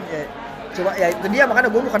kan. Ya, coba ya itu dia makanya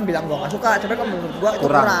gue bukan bilang gue nggak suka, coba kalau menurut gue itu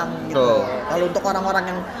kurang gitu. Tuh. Kalau untuk orang-orang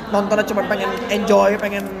yang nontonnya cuma pengen enjoy,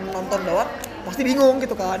 pengen nonton doang, pasti bingung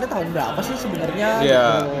gitu kan. Ini tahun berapa sih sebenarnya? Iya.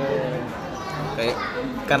 Gitu. Kayak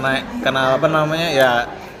karena apa namanya ya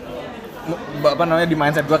di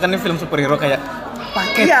mindset gua kan ini film superhero kayak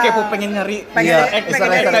Iya. kepo pengen nyari pengen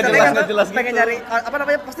nggak jelas pengen gitu. nyari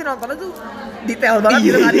pasti nontonnya tuh detail banget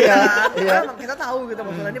gitu kan. Karena emang kita tahu gitu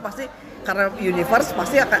maksudnya ini pasti karena universe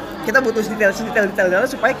pasti akan kita butuh detail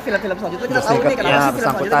supaya film-film selanjutnya kita tahu nih kenapa sih film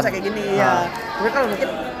selanjutnya bisa kayak gini ya. Tapi kalau mungkin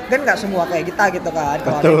kan nggak semua kayak kita gitu kan.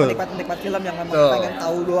 Kalau ada penikmat film yang memang pengen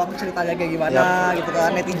tahu doang ceritanya kayak gimana gitu kan,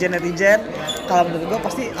 netizen kalau menurut gua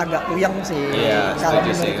pasti agak puyeng sih. Iya, Kalau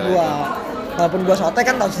setuju sih, menurut gua walaupun gua sotoy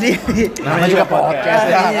kan tahu sendiri. Namanya juga podcast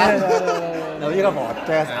ya. Iya. Namanya juga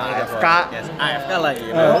podcast. AFK. AFK lagi.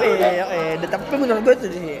 Tapi menurut gue itu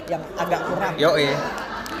sih yang agak kurang. Yoi.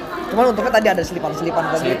 Cuman untungnya tadi ada selipan-selipan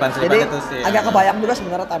tadi. Selipan-selipan Jadi itu sih. agak kebayang juga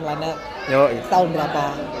sebenarnya timeline-nya Yoi. tahun berapa.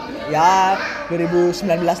 Ya 2019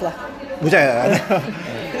 lah. Buset ya.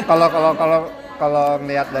 Kalau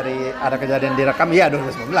ngelihat dari ada kejadian direkam, iya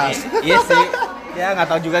 2019. Iya sih. Ya nggak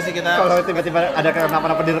tahu juga sih kita. Kalau tiba-tiba ada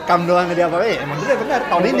kenapa-napa direkam doang dia apa? Emang benar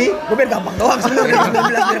tahun ini. Gue biar gampang doang sebenarnya 2019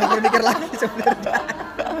 biar nggak perlu mikir lagi sebenarnya.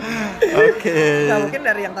 Oke. Nah mungkin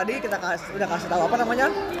dari yang tadi kita udah kasih tahu apa namanya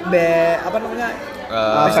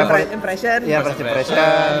impression, Iya, first impression.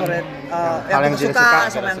 yang kita suka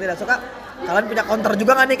sama yang tidak suka. Kalian punya counter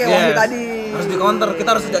juga nggak nih kayak Wahyu tadi? Harus di counter, kita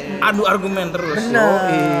harus adu argumen terus.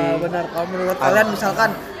 Benar. Kalau menurut kalian misalkan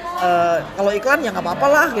kalau iklan ya nggak apa-apa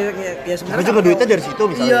lah, ya sebenarnya. Tapi juga duitnya dari situ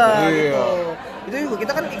misalnya. Iya. Itu juga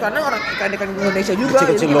kita kan iklannya iklan Indonesia juga,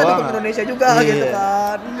 Kecil-kecil itu kita doang. dukung Indonesia juga gitu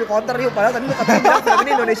kan. Ini di counter yuk, padahal tadi lu katanya bilang film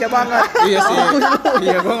ini Indonesia banget. Iya sih.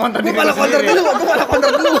 Iya, gua ngontor Gue malah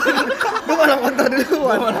counter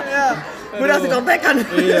duluan. Ya. Gue udah kasih contekan.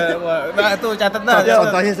 Iya, nah itu catat dah.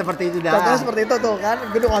 Contohnya seperti itu dah. Contohnya seperti itu tuh kan,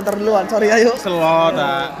 gue udah counter duluan, sorry ayo. Slot.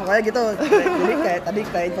 Makanya gitu, jadi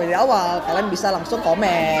kayak info di awal, kalian bisa langsung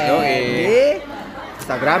komen Yoi. di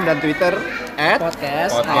Instagram dan Twitter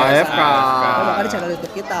podcast AFK. atau bahkan di channel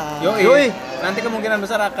YouTube kita. Yoi. Nanti kemungkinan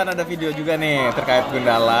besar akan ada video juga nih terkait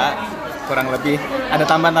Gundala. Kurang lebih ada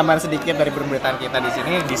tambahan-tambahan sedikit dari pemberitaan kita di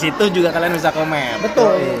sini. Di situ juga kalian bisa komen.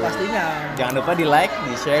 Betul, pastinya. Jangan lupa di like,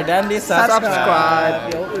 di share dan di Subscribe. subscribe.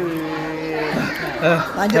 Yoi.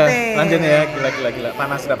 Lanjut nih. Lanjut nih ya, gila.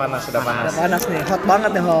 Sudah panas. Udah panas nih, hot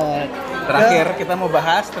banget nih hot. Terakhir kita mau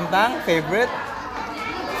bahas tentang favorite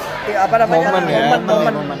Apa namanya? Momen ya.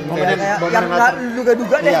 Momen Momen yang nggak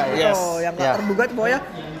duga-duga deh, Iya, gitu. yes. Yang nggak terduga tuh pokoknya.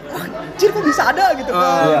 Wah, anjir kok bisa ada gitu kan.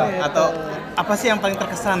 iya. Gitu. Atau apa sih yang paling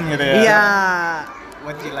terkesan gitu ya? Iya.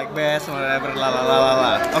 What you like best, whatever,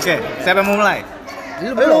 lalalala. Oke, siapa yang mau mulai?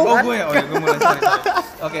 Lu belum Oh kan? gue ya, gue mulai. Sorry.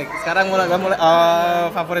 Oke, sekarang gue mulai.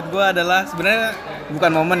 Favorit gue adalah sebenarnya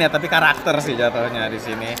bukan momen ya, tapi karakter sih jatuhnya di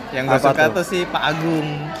sini. Yang gue Apa suka tuh? tuh si Pak Agung.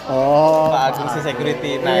 Oh. Pak Agung si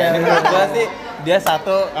security. Nah, Iya. ini menurut gue sih dia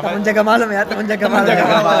satu Temen jaga malam ya, temen jaga teman malam. jaga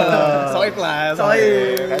malam. Soib lah.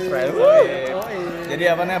 Soib. Soib. Jadi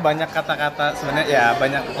apa namanya banyak kata-kata sebenarnya ya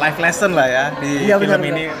banyak life lesson lah ya di Iya, film benar,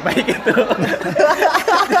 ini baik itu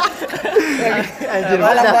Anjir,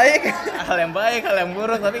 Hal yang dah. baik. hal yang baik, hal yang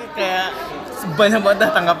buruk, tapi kayak banyak banget dah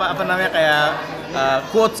tanggapan apa namanya kayak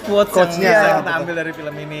quotes-quotes yang Quotes-nya, bisa kita betul. ambil dari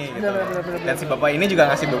film ini gitu. Benar. Dan si bapak ini juga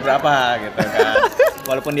ngasih beberapa gitu kan.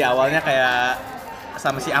 Walaupun di awalnya kayak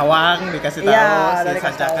sama si Awang dikasih tahu, Iya, si dari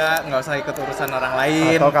kasih Sancaka nggak usah ikut urusan orang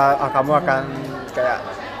lain. Atau kamu akan kayak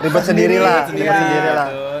ribet sendiri lah. Sendiri Sendiri lah.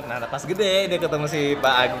 gitu. Nah, pas gede dia ketemu si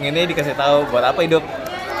Pak Agung ini dikasih tahu buat apa hidup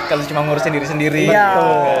kalau cuma ngurusin diri sendiri. Iya, Gitu.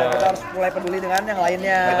 kita harus mulai peduli dengan yang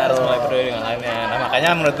lainnya. Kita harus mulai peduli dengan lainnya. Nah, makanya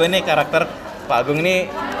menurut gue ini karakter Pak Agung ini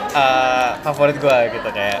favorit gue gitu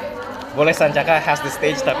kayak boleh Sancaka has the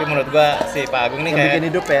stage tapi menurut gue si Pak Agung ini Yang kayak bikin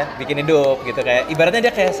hidup ya. bikin hidup gitu kayak ibaratnya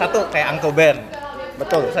dia kayak satu kayak Uncle Ben.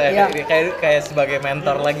 Betul. Saya Iya. kayak sebagai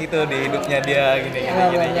mentor lagi tuh di hidupnya dia gini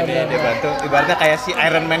Iya, dia bantu ibaratnya kayak si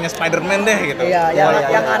Iron Man-nya Spider-Man deh gitu. Iya,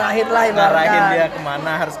 yang ngarahin lah ibaratnya. Ngarahin dia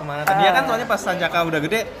kemana harus kemana. Tadinya kan soalnya pas Sancaka udah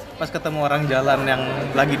gede, pas ketemu orang jalan yang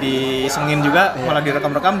lagi disengin juga malah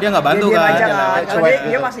direkam-rekam dia nggak bantu Dia kan. aja jalan. kan. cuek Dia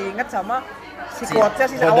gitu. masih inget sama si quotes-nya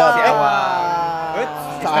si Kode Awang. si Awang.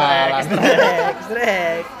 Salah. Easter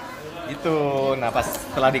egg. Gitu. Nah pas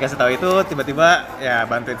setelah dikasih tahu itu tiba-tiba ya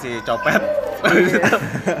bantuin si copet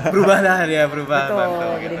Berubah dah dia, berubah. Betul, Mantap,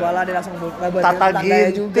 gitu. berubah dia langsung berubah Tata tandanya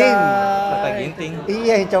juga. Ginting. Tata Ginting.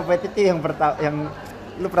 Iya, yang copet itu yang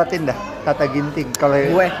lu perhatiin dah, Tata Ginting. Kalau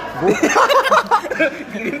Gue.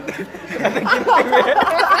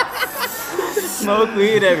 Mau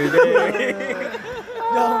kui deh beda.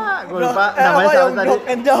 Gue lupa namanya apa siapa yang tadi. Dog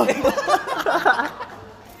and Dog.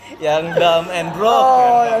 Yang dumb and broke.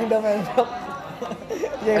 Oh, yang Dog and Dog.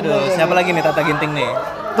 Iya, Aduh, bener, siapa bener. lagi nih Tata Ginting nih?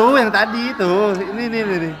 Tuh yang tadi tuh. Ini.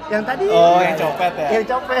 Yang tadi. Oh, yang copet ya. Yang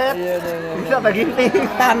copet. Iya, iya, iya. Itu Tata Ginting.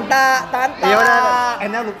 Tanta. Iya udah.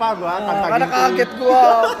 Enak lupa gua Tata Karena Ginting. kaget gua,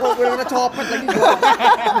 kok gue udah copet lagi gua.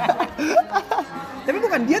 Tapi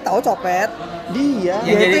bukan dia tahu copet. Dia. Yang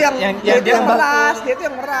Dia jadi- itu yang yang- dia yang itu yang dia meras, dia itu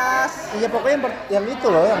yang meras. Iya pokoknya yang itu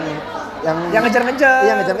loh Yang ngejar-ngejar.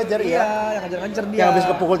 Iya, ngejar-ngejar, iya. Iya, yang ngejar-ngejar dia. yang habis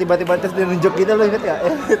kepukul tiba-tiba terus dia nunjuk gitu lo inget ya?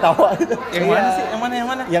 Tawa. Yang mana sih? Yang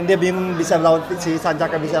mana? Yang dia bingung bisa lawan si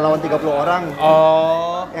Sancaka bisa lawan 30 orang.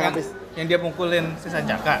 Oh, Yang habis yang dia pukulin si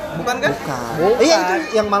Sancaka. Bukan kan? Bukan. Iya itu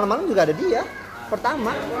yang malam-malam juga ada dia.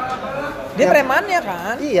 Pertama. Dia Yang- premannya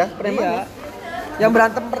kan? Iya, premannya. Iya. Yang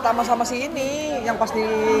berantem pertama sama si ini, yang pas di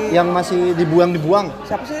Yang masih dibuang.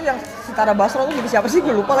 siapa sih yang si Tara Basro tuh jadi siapa sih?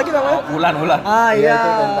 Gue lupa lagi namanya. Ulan. Ah iya. Itu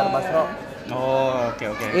Bentar Basro. Oh, oke.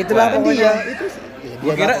 Itu Wah, lah pokoknya. Itu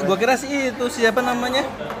Gua kira sih itu siapa namanya?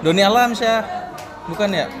 Doni Alamsyah.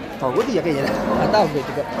 Bukan ya? Tau gue dia kayaknya. Nggak tahu gue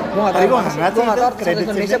juga. Gue nggak tahu. Tapi gua nggak ngerti Gue nggak itu tahu kredit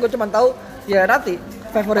Indonesia. scene-nya. Gue cuma tahu ya nanti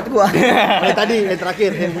favorit gue. Tadi yang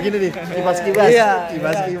terakhir yang begini nih. Kibas. Iya,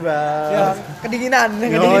 Kibas. Ya kedinginan.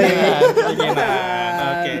 Yang Yoi. kedinginan.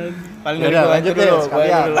 Oke. Paling Yaudah, dari gua lanjut dulu, deh, gua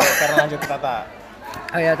sekalian. dulu karena lanjut ke Tata.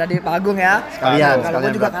 Oh ya tadi Pak Agung ya. Sekalian, Kalau gue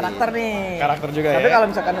sekalian juga berarti. karakter nih. Karakter juga Tapi ya. kalau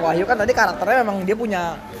misalkan Wahyu kan tadi karakternya memang dia punya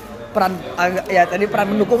peran ya tadi peran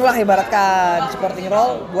mendukung lah ibaratkan supporting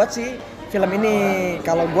role buat si film ini.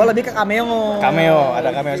 Kalau gue lebih ke cameo. Cameo, ada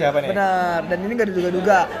cameo siapa nih? Benar. Dan ini gak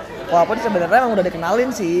diduga-duga. Walaupun sebenarnya emang udah dikenalin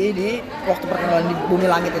sih di waktu perkenalan di Bumi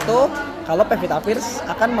Langit itu kalau Pevita Pierce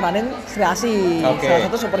akan meranin Sri Asih, Oke. salah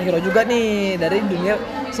satu superhero juga nih dari dunia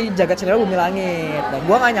si jagat sinema Bumi Langit. Dan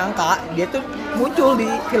gua nggak nyangka dia tuh muncul di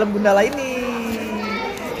film Gundala ini.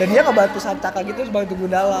 Dan dia ngebantu Sancaka gitu bantu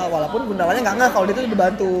Gundala, walaupun Gundalanya nggak ngeh kalau dia tuh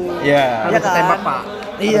dibantu. Iya. Iya Harus ketembak, Pak.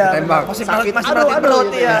 Iya, Harus ketembak. masih Sakit. masih Aduh, merhatiin aduh, perut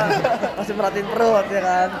gitu ya. ya. Masih merhatiin perut ya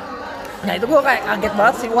kan. Nah itu gua kayak kaget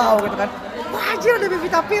banget sih, wow gitu kan. Wah anjir ada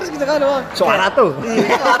Pevita Pierce gitu kan. Wah, Suara kayak- tuh. Iya,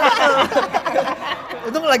 suara tuh.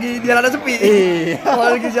 Untung lagi jalan sepi. Iya. Kalau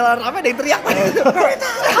lagi jalan rame ada yang teriak.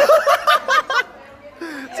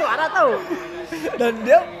 Suara tuh.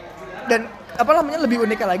 Dan apa namanya lebih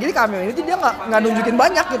uniknya lagi di cameo ini tuh dia nggak nunjukin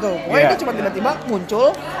banyak gitu. Pokoknya Iya. dia cuma tiba-tiba muncul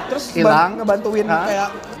terus Hilang. ngebantuin Hah? kayak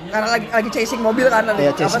karena lagi chasing mobil kan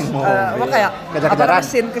Iya, chasing mobil. apa kayak Kejar-kejaran. apa namanya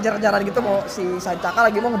scene kejar-kejaran gitu mau si Sancaka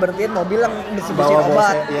lagi mau ngeberhentiin mobil yang bersih-bersih Bawa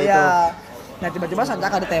obat. bosnya, iya, Iya. Nah tiba-tiba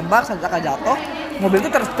Sancaka ditembak, Sancaka jatuh, mobil itu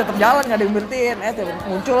tetap jalan nggak ada yang berhentiin.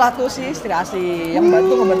 Muncullah tuh si Sri Asih yang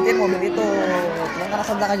bantu ngeberhentiin mobil itu. Cuma karena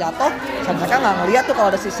Sancaka jatuh, Sancaka nggak ngeliat tuh kalau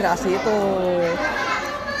ada si Sri Asih itu.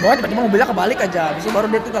 Bahwa tiba-tiba mobilnya kebalik aja, habis itu baru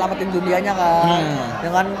dia tuh nyelamatin dunianya kan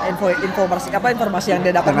dengan informasi yang dia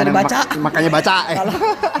dapat dari baca. Makanya baca.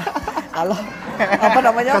 Kalau apa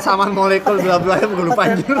namanya Kesamaan molekul bla-bla gue lupa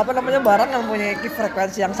anjir. apa namanya barang yang mempunyai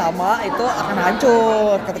frekuensi yang sama itu akan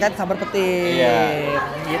hancur ketika disambar petir. Iya.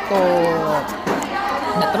 Gitu.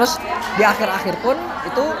 Nah terus di akhir-akhir pun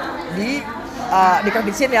itu di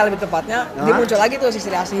credit scene ya lebih tepatnya dia Hah? muncul lagi tuh si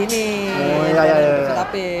Sri Asih ini. Oh, iya, iya, iya. Pevita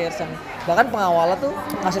Pierce yang bahkan pengawalnya tuh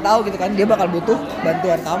ngasih tahu gitu kan dia bakal butuh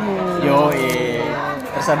bantuan kamu. Yoi.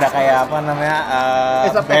 Terus ada kayak apa namanya?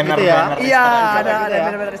 Easter egg gitu ya? banner Iya, Easter egg ada gitu ya?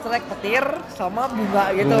 bener-bener easter egg petir sama bunga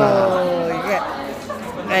gitu. Bunga.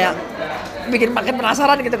 Kayak bikin makin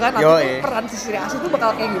penasaran gitu kan. Nanti Yoi. tuh peran si Sri Asih tuh bakal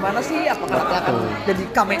kayak gimana sih? Apakah nanti akan jadi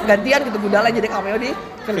cameo gantian gitu Gundala jadi cameo di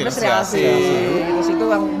filmnya Sri Asih. Terus itu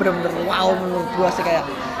yang bener-bener wow menurut gua sih kayak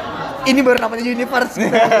ini baru namanya universe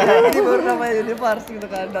gitu. Ini baru namanya universe gitu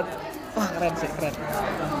kan. Dan wah keren sih, keren.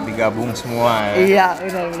 digabung semua ya. Iya,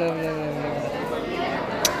 benar.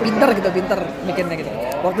 Pinter bikinnya gitu.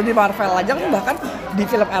 Waktu di Marvel aja kan bahkan di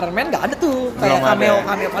film Iron Man nggak ada tuh kayak Belum ada. cameo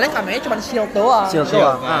paling cameo cuma Shield doang. Shield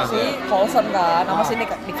doang. Si Coulson kan sama si Nick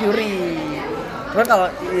Fury. Cuman kalau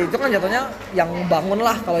itu kan jatuhnya yang bangun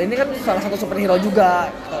lah. Kalau ini kan salah satu superhero juga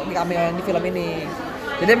di cameo yang di film ini.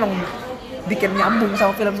 Jadi emang bikin nyambung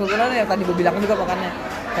sama film sebelumnya yang tadi gue bilang juga makanya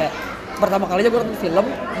kayak pertama kali aja gue nonton film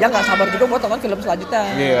yang nggak sabar juga buat nonton film selanjutnya.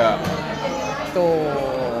 Iya. Tuh.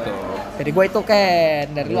 Jadi gue itu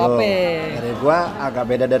Ken, dari lu apa? Dari gua agak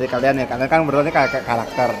beda dari kalian ya, karena kan berarti kayak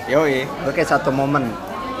karakter. Yoi. Gue kayak satu momen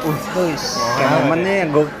Guys. Kayak momennya yang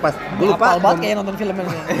gue lupa. Apal banget kayak nonton film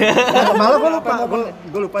ini. Malah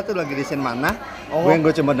gue lupa tuh lagi di scene mana. Yang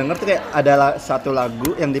gue cuma denger tuh kayak ada satu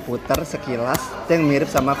lagu yang diputar sekilas itu yang mirip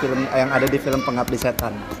sama film yang ada di film Pengabdi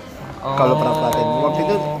Setan. Kalau pernah perhatiin waktu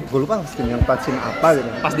itu gue lupa scene apa gitu.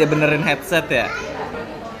 Pas dia benerin headset ya?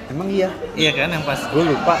 Emang iya? Iya kan yang pas. Gue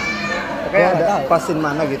lupa. Kayak ada pasin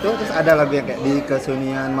mana gitu, terus ada lagu yang kayak di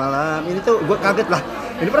kesunyian malam. Ini tuh gue kaget lah.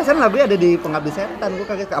 Ini perasaan lagunya ada di Pengabdi Setan. Gue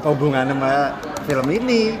kaget apa hubungannya sama film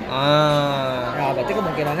ini? Nah, berarti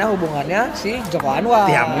kemungkinannya hubungannya si Joko Anwar.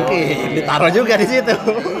 Ya mungkin ditaruh juga di situ.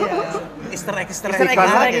 Iya. Easter egg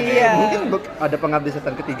Karena iya. mungkin ada Pengabdi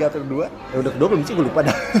Setan ketiga atau kedua. Ya udah kedua belum sih, gue lupa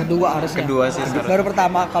dah. Kedua harusnya. Kedua sih. Baru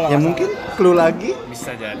pertama kalau Ya nggak mungkin clue lagi.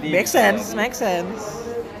 Bisa jadi. Make sense.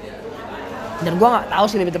 Dan gua nggak tahu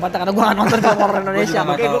sih lebih tepatnya karena gua nggak nonton film horor Indonesia.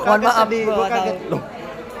 Gua juga nggak tahu. Mohon maaf, gue gua nggak kaget. tahu. Loh,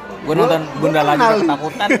 Gue nonton Bunda lagi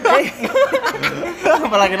ketakutan.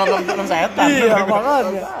 Apalagi nonton film setan. Iya,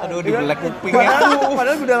 makanya. Aduh, dibelek kupingnya.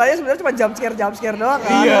 Padahal budalanya sebenarnya cuma jump scare doang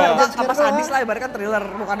kan. Iya. Apa sadis lah, ibaratnya kan thriller,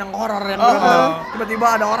 bukan yang horor yang bener-bener tiba-tiba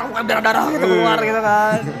ada orang bukan darah-darah gitu keluar gitu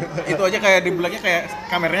kan. Itu aja kayak di belakangnya kayak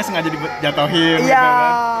kameranya sengaja dijatuhin gitu Iya.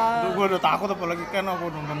 kan. Gue udah takut apalagi kan aku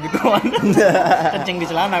nonton gituan. Kencing di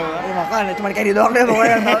celana gue. Iya makanya cuma kayak di doang deh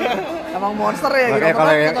pokoknya yang tahu. Emang monster ya gitu. Makanya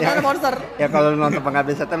kalau Tontonannya monster. Ya kalau lu nonton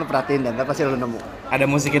Pengabdi Setan lu perhatiin dan pasti lu nemu. Ada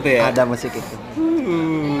musik itu ya? Ada musik itu.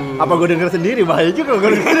 Apa gue denger sendiri bahaya juga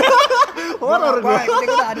gue denger. Horor gue.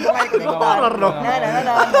 Ada Horor dong.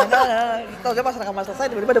 Tahu dia pas rekaman selesai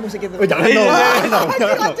tiba-tiba ada musik itu. Oh, jangan dong.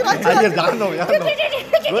 Anjir, jangan dong.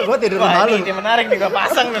 Gue tidur malu. Ini menarik nih, gue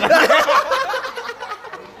pasang nih.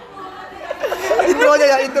 Intro aja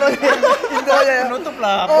ya. Penutup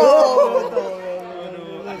lah. Oh, betul.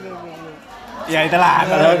 Ya itulah.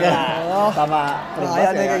 Sama Bahaya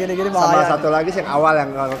deh kayak gini-gini sama bahaya. satu lagi sih yang awal yang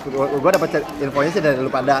gue dapat infonya sih dari lu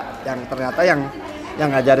pada yang ternyata yang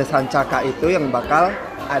ngajarin Sancaka itu yang bakal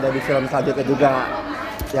ada di film selanjutnya juga.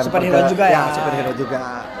 Yang Superhero juga ya? Superhero juga.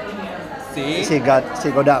 Si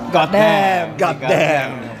Godam. Goddamn.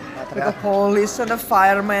 Ternyata The police and the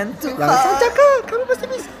fireman too yang hard. Sancaka, kamu pasti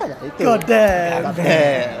bisa ya itu. Goddamn.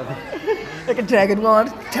 Like a dragon one,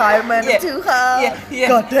 fireman too hard.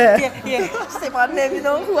 Goddamn. Say my name, you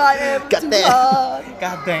know who I am. Too Goddamn. hard.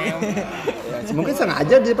 Goddamn. Mungkin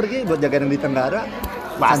sengaja dia pergi buat jagain di Tenggara.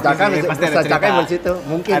 Pasti ada Sancaka cerita. di situ.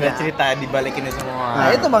 Mungkin Ada ya. cerita di balik ini semua.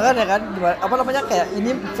 Nah itu makanya kan, apa namanya kayak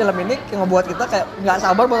ini film ini yang ngebuat kita kayak nggak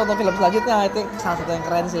sabar buat nonton film selanjutnya. Itu salah satu yang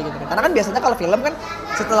keren sih gitu kan. Karena kan biasanya kalau film kan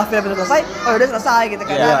setelah film itu selesai, oh udah selesai gitu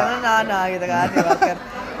kan. Iya. Nah gitu kan. Ibaratkan.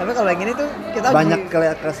 Tapi kalau yang ini tuh kita Banyak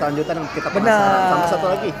keselanjutan yang kita penasaran. Sama satu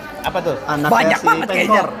lagi. Apa tuh? Anaknya Banyak si banget Pengkor.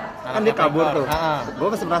 kayaknya. Kan dia kabur tuh. Gue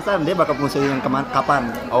masih penasaran dia bakal musuhin yang kapan.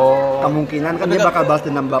 Oh. Kemungkinan kan dia bakal balas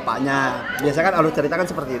dendam bapaknya. Biasanya kan alur cerita kan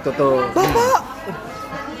seperti itu tuh. Bapak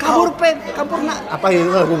Kabur nak. Apa itu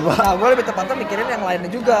gue lupa. Nah, gue lebih tepatnya mikirin yang lainnya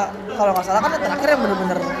juga. Kalau nggak salah kan yang terakhir yang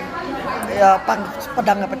bener-bener ya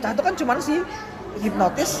pedangnya pecah itu kan cuman si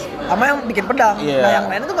hipnotis sama yang bikin pedang. Iya. Nah yang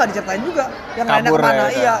lainnya tuh nggak diceritain juga. Yang lainnya Kabur kemana? ya,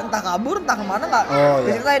 Iya, entah kabur, entah kemana nggak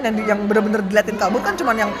diceritain. Dan yang bener-bener diliatin kabur kan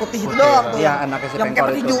cuman yang putih itu doang tuh. Iya, anaknya si yang kayak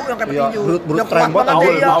Pengkor itu. yang kayak Iya, petinju. brut Yang keren kuat banget, banget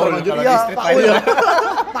Paul, dia. Paul, Iya, Street Paul. Fighter.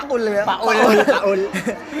 Paul ya. Paul.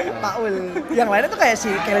 Paul. Yang lainnya tuh kayak si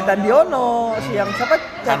Kelly Dandiono, si yang siapa?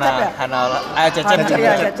 Cecep ya? Cecep.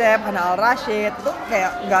 Iya, Cecep, Hana Al Rashid itu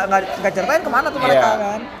kayak nggak ceritain kemana tuh mereka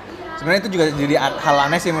kan. Sebenarnya itu juga jadi hal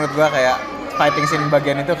aneh sih menurut gua, kayak fighting scene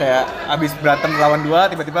bagian itu kayak abis berantem lawan dua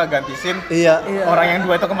tiba-tiba ganti scene. Iya. Orang yang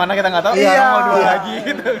dua itu kemana kita nggak tahu. Iya. Mau dua lagi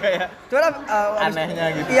gitu kayak. Cuman Anehnya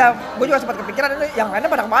gitu. Iya, gue juga sempat kepikiran itu yang lainnya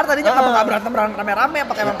pada kemana tadinya nggak berantem rame-rame,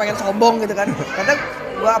 pakai emang pengen sombong gitu kan. Karena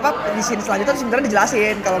gua di scene selanjutnya sebenarnya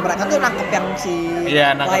dijelasin kalau mereka tuh nangkep yang si Iya,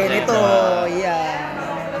 nangkep lain yang itu. Iya.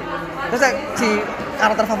 Terus si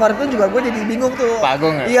karakter favorit itu juga gue jadi bingung tuh. Pak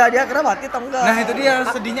Agung ya? Iya, dia kira mati atau enggak. Nah itu dia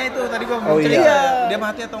sedihnya itu tadi gua mau Oh, cerita. iya. Dia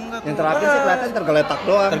mati atau enggak Yang tuh. terakhir sih kelihatan tergeletak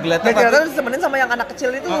doang. Tergeletak. Dan ternyata ditemenin sama yang anak kecil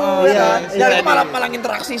itu. Oh, ya iya. kan? Si Dan itu Teddy. malah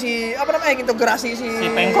interaksi si apa namanya integrasi si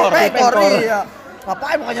Pengkor. Pengkor iya.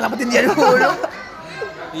 Ngapain makanya nyelamatin dia dulu.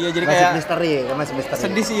 Iya jadi Masih kayak misteri, masih misteri.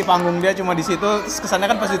 sedih sih panggung dia cuma di situ. Terus kesannya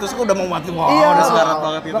kan pas ditusuk udah mau mati. Wah, Iya. udah sekarat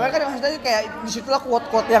banget gitu. Makanya kan maksudnya kayak disitulah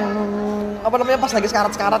quote-quote yang apa namanya pas lagi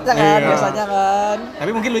sekarat-sekaratnya kan Iya. biasanya kan.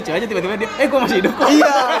 Tapi mungkin lucu aja tiba-tiba dia, gua masih hidup kok.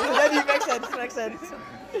 Iya, bisa jadi make sense.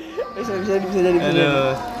 Bisa jadi.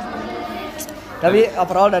 Aduh. Tapi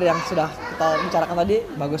overall dari yang sudah kita bicarakan tadi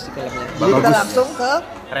bagus sih filmnya. Jadi kita Bagus. langsung ke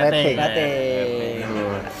Rating. rating.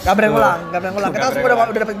 Gambreng ulang. Kita langsung udah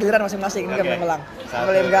dapat giliran masing-masing. Ini Oke. gambreng ulang. Satu,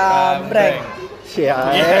 Boleh gambreng. Siap.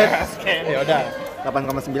 Oke, ya udah.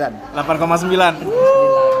 8,9. 8,9.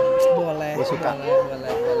 Boleh. Gua suka.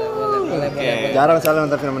 Boleh. Oke. Jarang soalnya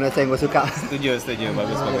nonton film Indonesia yang gue suka. Setuju,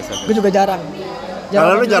 bagus. Gue juga jarang. Kalau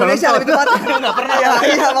lu nonton jarang Indonesia nonton. lebih tepatnya. Enggak pernah ya.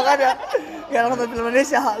 Iya makanya. Jarang nonton film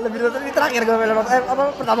Indonesia, lebih nonton ini terakhir gue nonton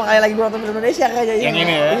pertama kali lagi gue nonton film Indonesia kayaknya Yang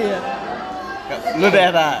ini ya? Iya. Lu deh,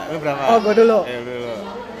 Ta. Lu berapa? Oh, gue dulu. Lu dulu.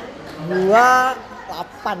 Gua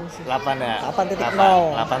 8 sih. 8 ya? 8.0.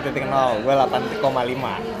 8.0, gue 8,5.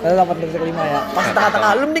 Lalu 8.5 ya. Pas tengah-tengah,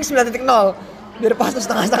 lu mending 9.0. Biar pas tuh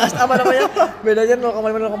setengah-setengah apa namanya? Bedanya 0,5.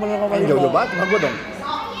 Jauh-jauh banget sama gue dong.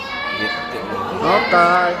 Gitu. Oke.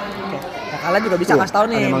 Nah, kalian juga bisa kasih tahu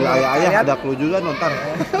nih. Emang ayah Kalian- ada clue juga nonton.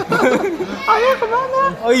 Ayah kemana?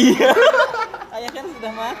 Oh iya. Ayah kan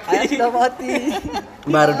sudah mati. Ayah sudah mati.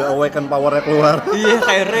 Baru The Awaken powernya keluar. Iya,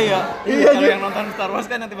 kayak Rey ya. Iya, Kalau iya. yang nonton Star Wars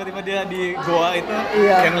kan yang tiba-tiba dia di goa itu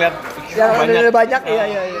Iya. yang lihat Yang ada banyak, iya.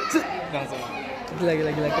 Langsung. Gila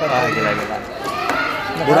keren. Ah, gila.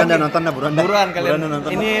 Buruan dah nonton dah, buruan dah. Buruan kalian. Buruan dah nonton.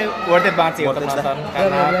 Ini worth it banget sih Worth untuk it dah. nonton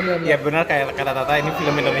karena Bener. ya benar kayak kata Tata, ini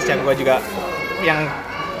film Indonesia gua juga yang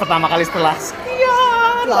pertama kali setelah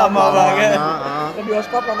sekian lama banget. Ke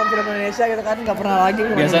bioskop nonton film Indonesia gitu kan nggak pernah lagi.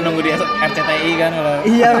 Biasa nunggu di RCTI kan kalau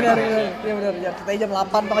Iya benar. Iya benar. Ya, kita jam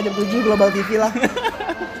 8 pakai jam 7 Global TV lah.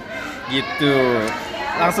 gitu.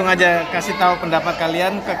 Langsung aja kasih tahu pendapat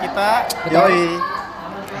kalian ke kita. Yoi.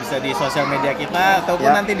 Bisa di sosial media kita ataupun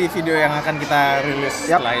Ya. nanti di video yang akan kita rilis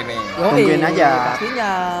Yap. setelah ini. Tungguin aja.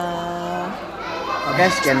 Pastinya. Oke,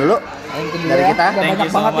 sekian dulu Yang kedua dari ya, kita. udah Thank you banyak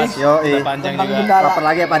so banget much. nih. Yoi. Udah panjang Tentang juga. Gundala. Lapar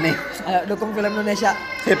lagi apa nih? Ayo dukung film Indonesia.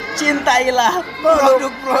 Cintailah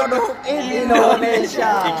Produk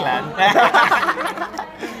Indonesia. Iklan.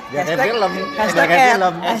 Ya kayak film. Hashtag Kayak ad.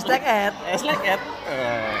 film. Hashtag ad. Slack ad.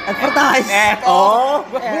 Advertise. Oh.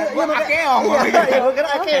 Gua akeong. Iya, gua kira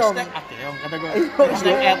akeong. Hashtag akeong kata gua.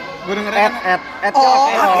 Hashtag ad. Gua dengerin Ad. Oh,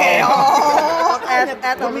 Akeong. ad.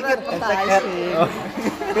 Gua mikir advertise.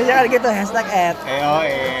 Biasanya kan gitu hashtag ad.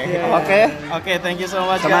 Oke. Oke, thank you so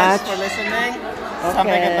much So guys much. for listening. Oke.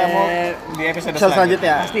 Sampai ketemu di episode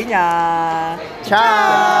Selanjutnya. Pastinya.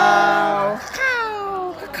 Ciao.